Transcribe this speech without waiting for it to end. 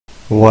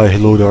Why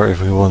hello there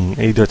everyone,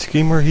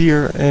 ADutchGamer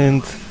here,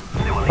 and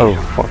oh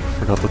fuck,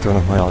 forgot to turn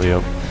off my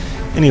audio.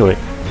 Anyway,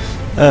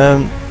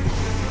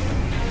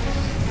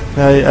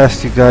 I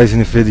asked you guys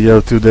in a video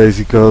 2 days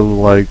ago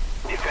like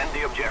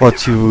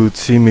what you would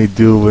see me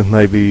do with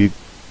maybe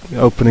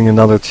opening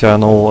another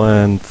channel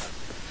and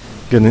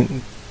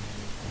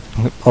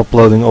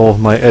uploading all of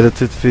my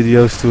edited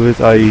videos to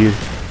it, i.e.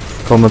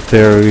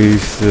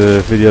 commentaries,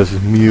 videos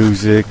with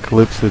music,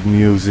 clips with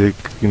music,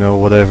 you know,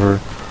 whatever.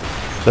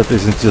 That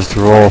isn't just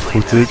raw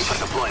footage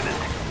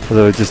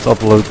that I just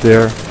upload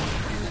there.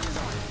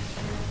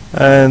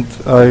 And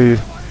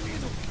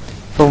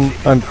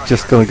I'm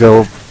just gonna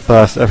go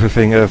past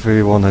everything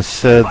everyone has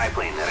said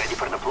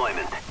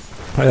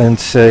and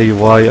say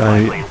why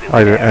I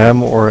either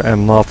am or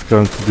am not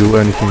going to do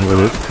anything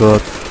with it.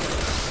 But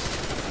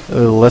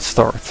let's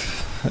start.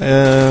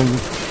 The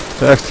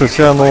extra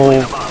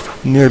channel,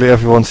 nearly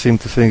everyone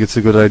seemed to think it's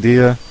a good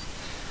idea.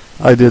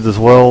 I did as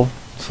well.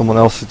 Someone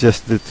else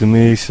suggested it to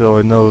me, so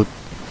I know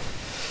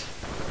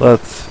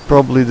that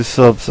probably the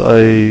subs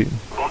I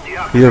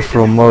hear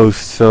from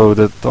most, so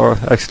that are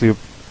actually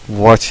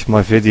watch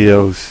my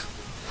videos,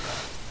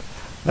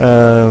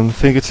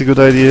 think it's a good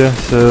idea,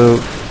 so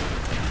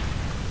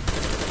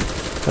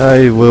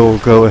I will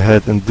go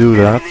ahead and do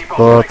that.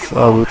 But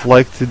I would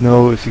like to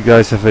know if you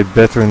guys have a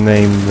better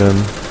name than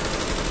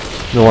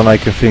the one I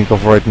can think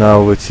of right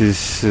now, which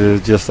is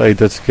just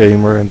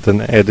ADutchGamer and then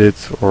edit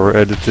or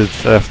edited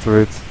after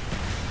it.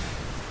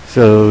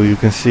 So you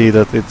can see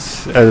that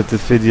it's edited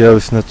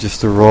videos, not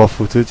just the raw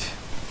footage.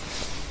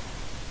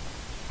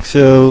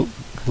 So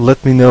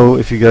let me know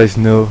if you guys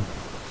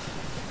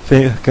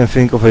can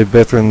think of a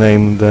better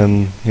name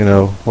than, you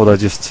know, what I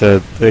just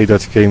said,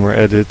 ADutchGamer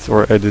edit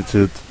or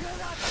edited.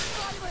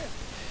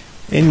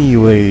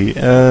 Anyway,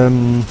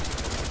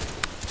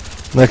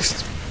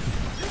 next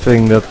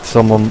thing that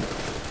someone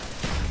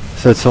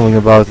said something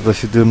about that I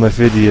should do in my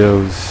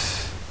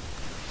videos.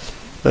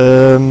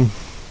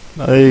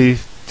 A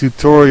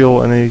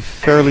tutorial and a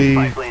fairly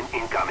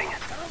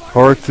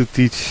hard to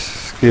teach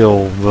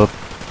skill, but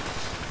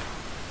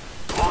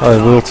I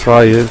will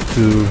try it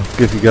to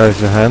give you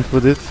guys a hand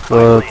with it,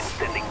 but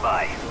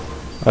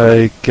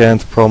I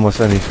can't promise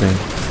anything.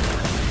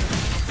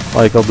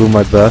 Like, I'll do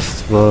my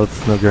best, but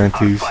no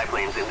guarantees.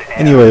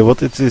 Anyway,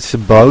 what it is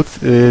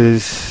about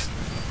is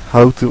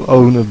how to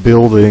own a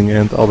building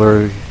and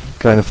other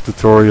kind of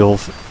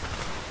tutorials.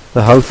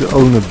 The how to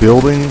own a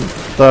building,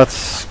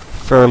 that's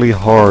fairly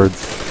hard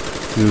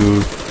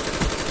to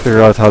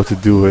figure out how to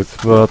do it,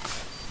 but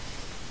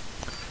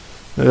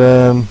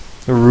a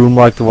room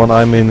like the one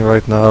I'm in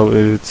right now,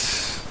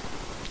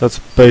 that's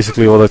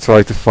basically what I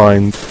try to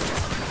find.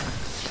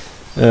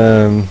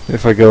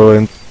 If I go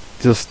and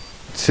just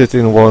sit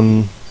in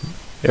one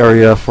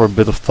area for a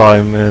bit of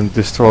time and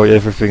destroy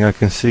everything I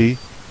can see,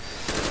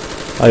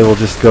 I will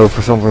just go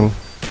for something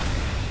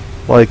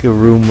like a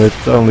room with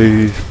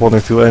only 1 or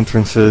 2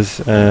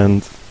 entrances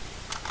and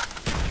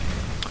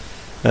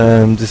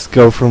just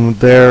go from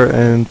there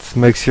and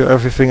make sure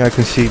everything I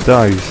can see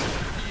dies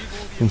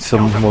in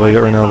some way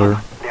or another.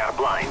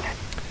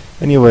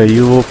 Anyway,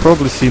 you will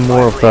probably see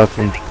more of that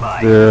on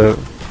the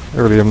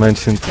earlier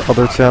mentioned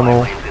other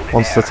channel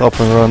once that's up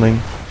and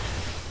running.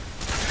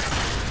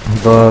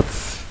 But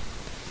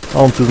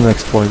on to the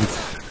next point.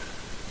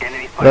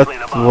 That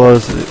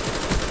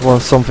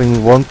was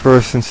something one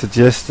person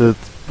suggested,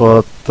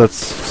 but that's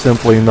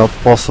simply not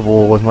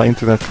possible with my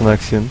internet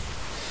connection.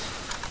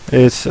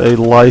 It's a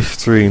live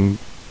stream.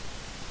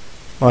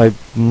 I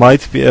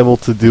might be able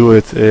to do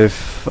it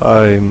if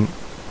I'm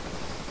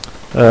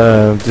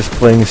just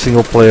playing a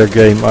single player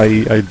game.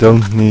 I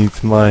don't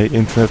need my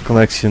internet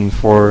connection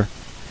for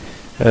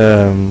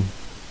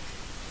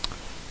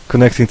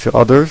connecting to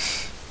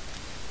others,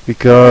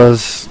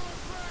 because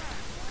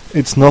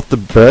it's not the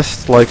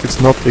best. Like,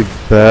 it's not a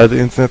bad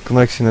internet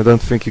connection. I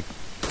don't think you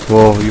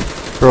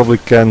probably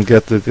can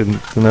get it in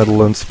the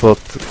Netherlands, but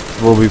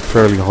it will be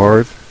fairly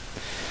hard.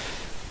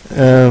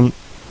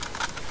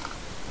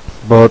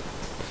 But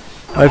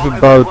I have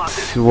about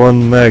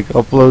 1 meg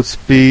upload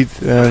speed,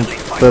 and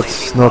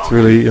that's not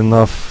really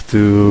enough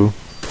to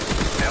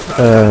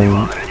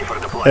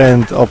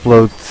and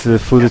upload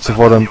footage of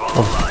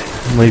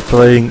me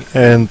playing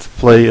and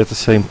play at the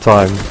same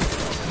time.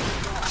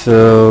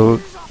 So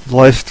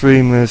live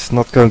stream is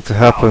not going to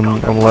happen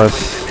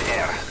unless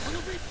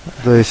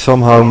they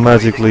somehow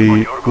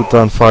magically put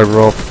down fiber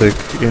optic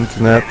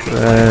internet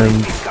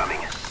and,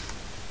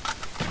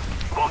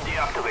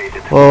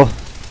 well,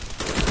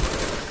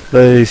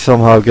 they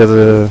somehow get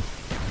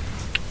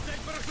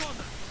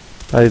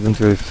I don't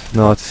really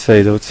know how to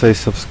say, they would say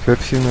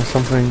subscription or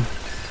something.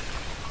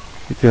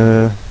 You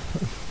can,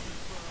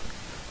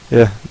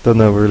 yeah, don't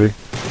know really,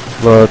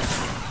 but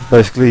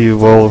basically you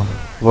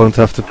won't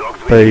have to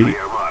pay,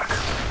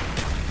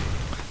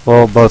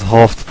 well, about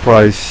half the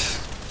price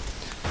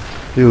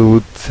you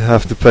would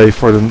have to pay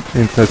for the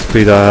internet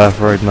speed I have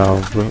right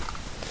now.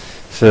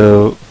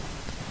 So,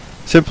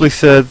 simply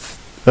said,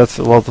 that's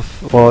a lot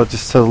of, well, I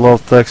just said a lot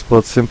of text,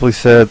 but simply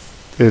said,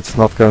 it's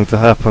not going to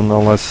happen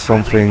unless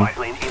something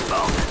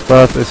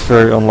that is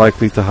very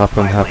unlikely to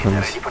happen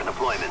happens.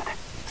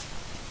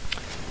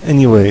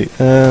 Anyway,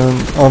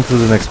 on to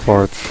the next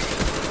part.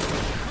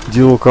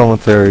 Dual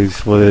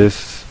commentaries, what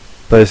is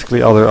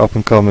basically other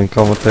up-and-coming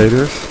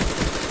commentators.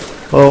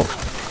 Well,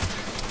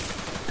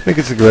 I think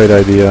it's a great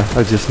idea.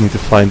 I just need to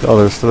find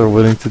others that are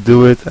willing to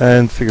do it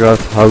and figure out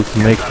how to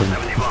make them.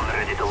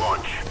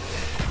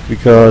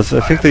 Because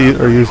I think they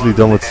are usually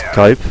done with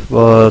Skype,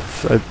 but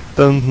I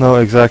don't know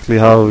exactly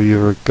how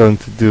you're going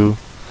to do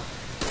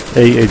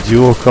a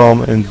dual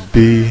com, and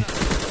B,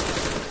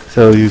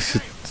 so you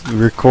should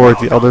record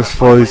the other's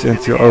voice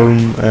into your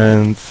own,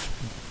 and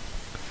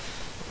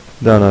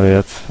don't know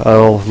yet.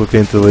 I'll look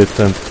into it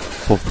and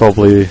it will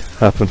probably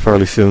happen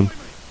fairly soon.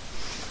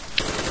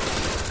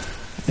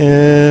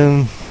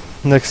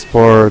 Next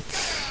part,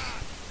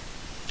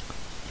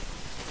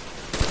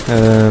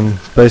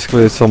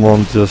 basically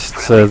someone just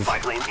said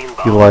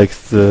he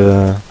liked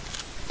the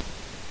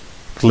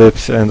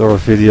clips and or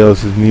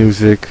videos with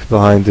music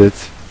behind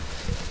it,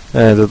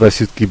 and that I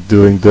should keep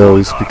doing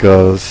those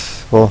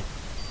because, well,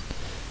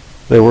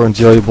 they were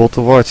enjoyable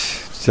to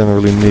watch. It's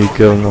generally me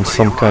going on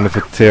some kind of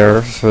a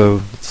tear,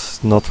 so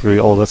it's not really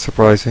all that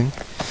surprising.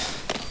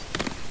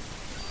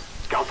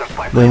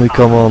 Then we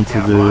come on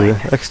to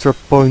the extra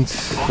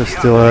points I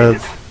still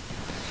had.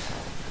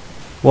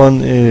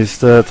 One is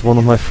that one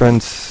of my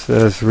friends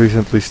has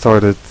recently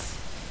started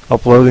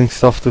uploading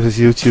stuff to his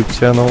YouTube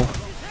channel.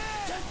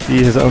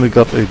 He has only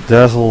got a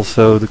Dazzle,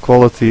 so the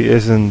quality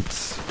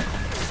isn't,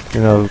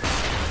 you know,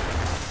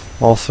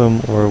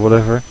 awesome or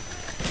whatever.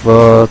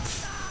 But,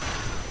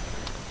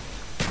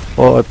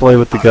 well, I play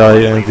with the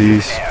guy and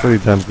he's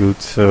pretty damn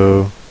good,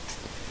 so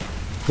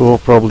we'll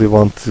probably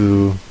want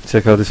to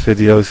check out his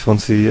videos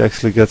once he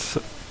actually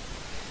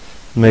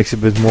makes a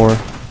bit more.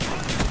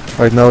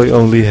 Right now he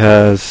only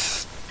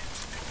has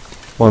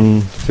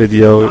one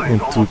video in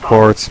 2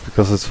 parts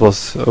because it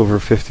was over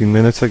 15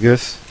 minutes, I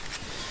guess.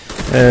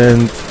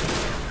 And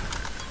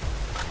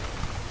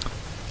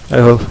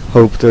I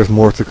hope there's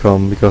more to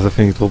come because I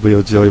think it will be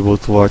enjoyable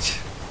to watch.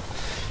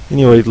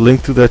 Anyway, the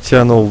link to that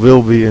channel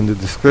will be in the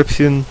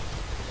description.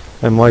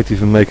 I might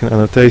even make an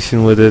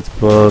annotation with it,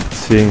 but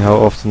seeing how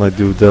often I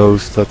do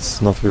those,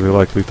 that's not really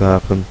likely to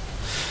happen.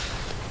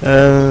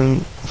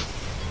 And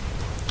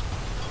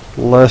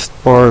last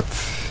part,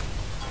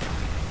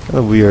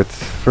 kinda weird.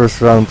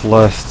 First round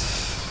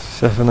lasts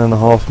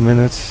 7.5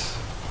 minutes.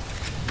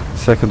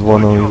 Second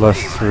one only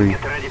lasts 3.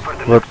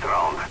 But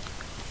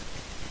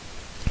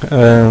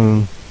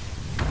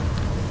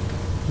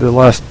the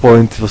last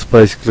point was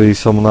basically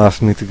someone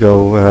asked me to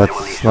go ahead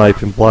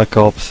snipe in Black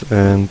Ops,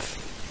 and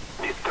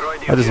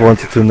I just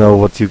wanted to know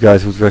what you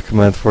guys would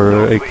recommend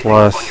for a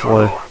class,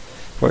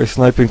 for a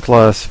sniping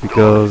class,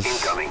 because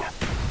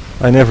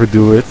I never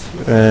do it,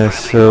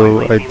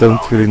 so I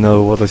don't really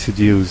know what I should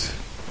use.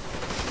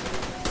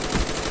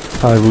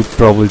 I would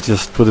probably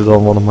just put it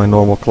on one of my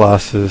normal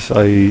classes,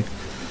 i.e.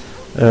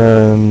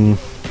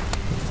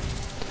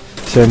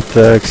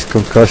 Semtex,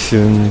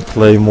 Concussion,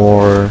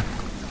 Claymore,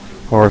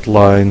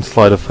 Hardline,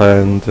 Sleight of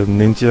Hand and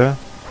Ninja.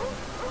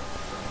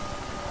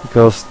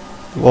 Because,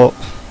 well,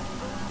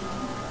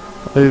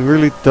 I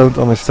really don't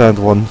understand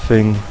one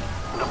thing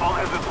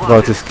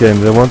about this game.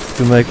 They wanted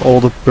to make all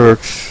the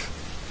perks,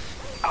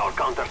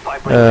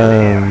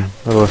 and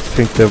I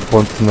think they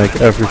want to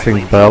make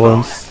everything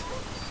balanced.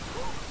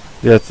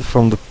 Yet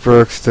from the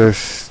perks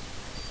there's,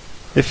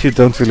 if you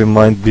don't really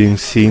mind being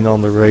seen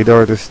on the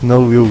radar, there's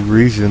no real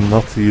reason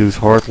not to use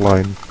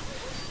Hardline.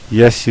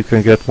 Yes, you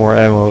can get more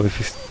ammo if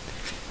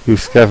you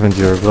use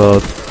Scavenger,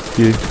 but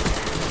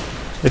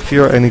if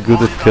you're any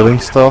good at killing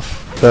stuff,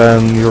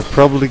 then you're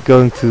probably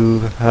going to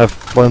have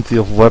plenty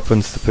of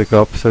weapons to pick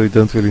up, so you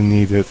don't really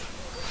need it.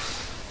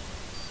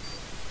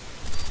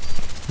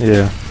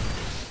 Yeah.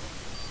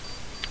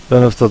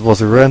 Don't know if that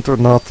was a rant or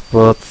not,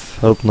 but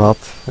hope not.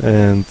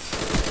 And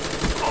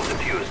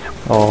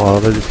oh,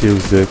 they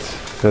defused it.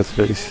 That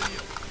face.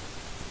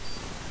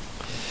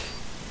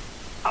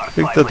 I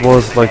think that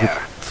was like a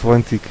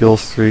 20 kill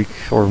streak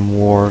or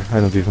more, I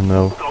don't even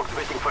know.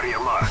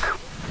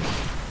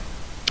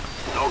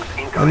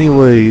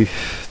 Anyway,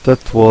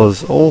 that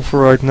was all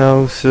for right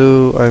now,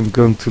 so I'm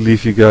going to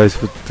leave you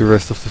guys with the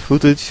rest of the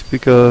footage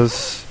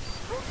because,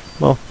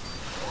 well,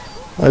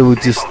 I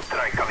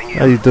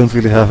don't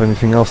really have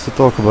anything else to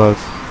talk about.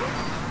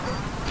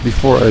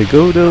 Before I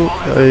go though,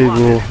 I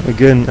will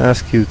again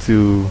ask you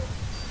to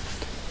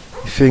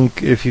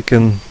think if you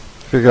can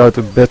figure out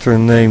a better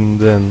name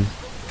than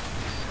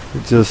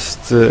just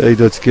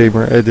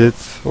ADutchGamer edit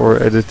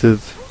or edited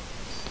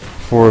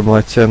for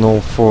my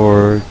channel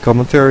for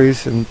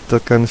commentaries and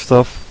that kind of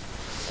stuff.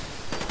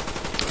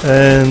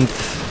 And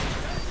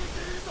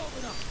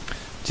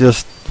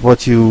just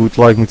what you would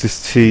like me to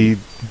see,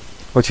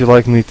 what you would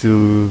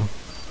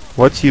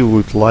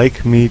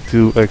like me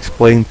to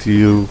explain to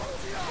you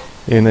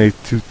in a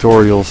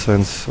tutorial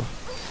sense,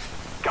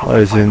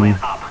 as in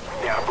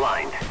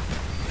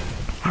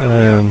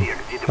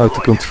how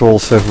to control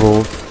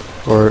several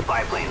or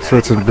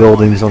certain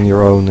buildings on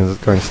your own and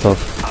that kind of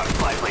stuff.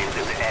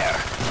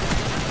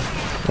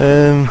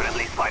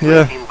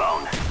 Yeah,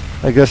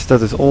 I guess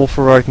that is all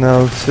for right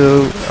now,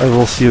 so I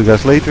will see you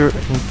guys later,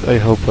 and I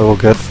hope I will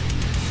get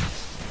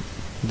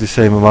the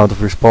same amount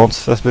of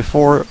response as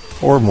before,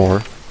 or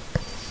more.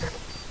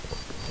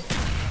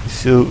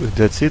 So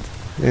that's it,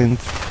 and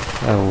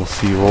I will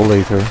see you all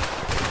later.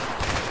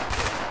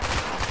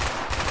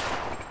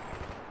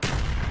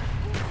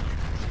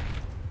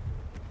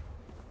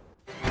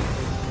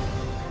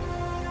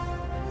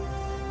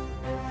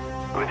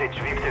 With its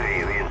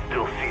victory,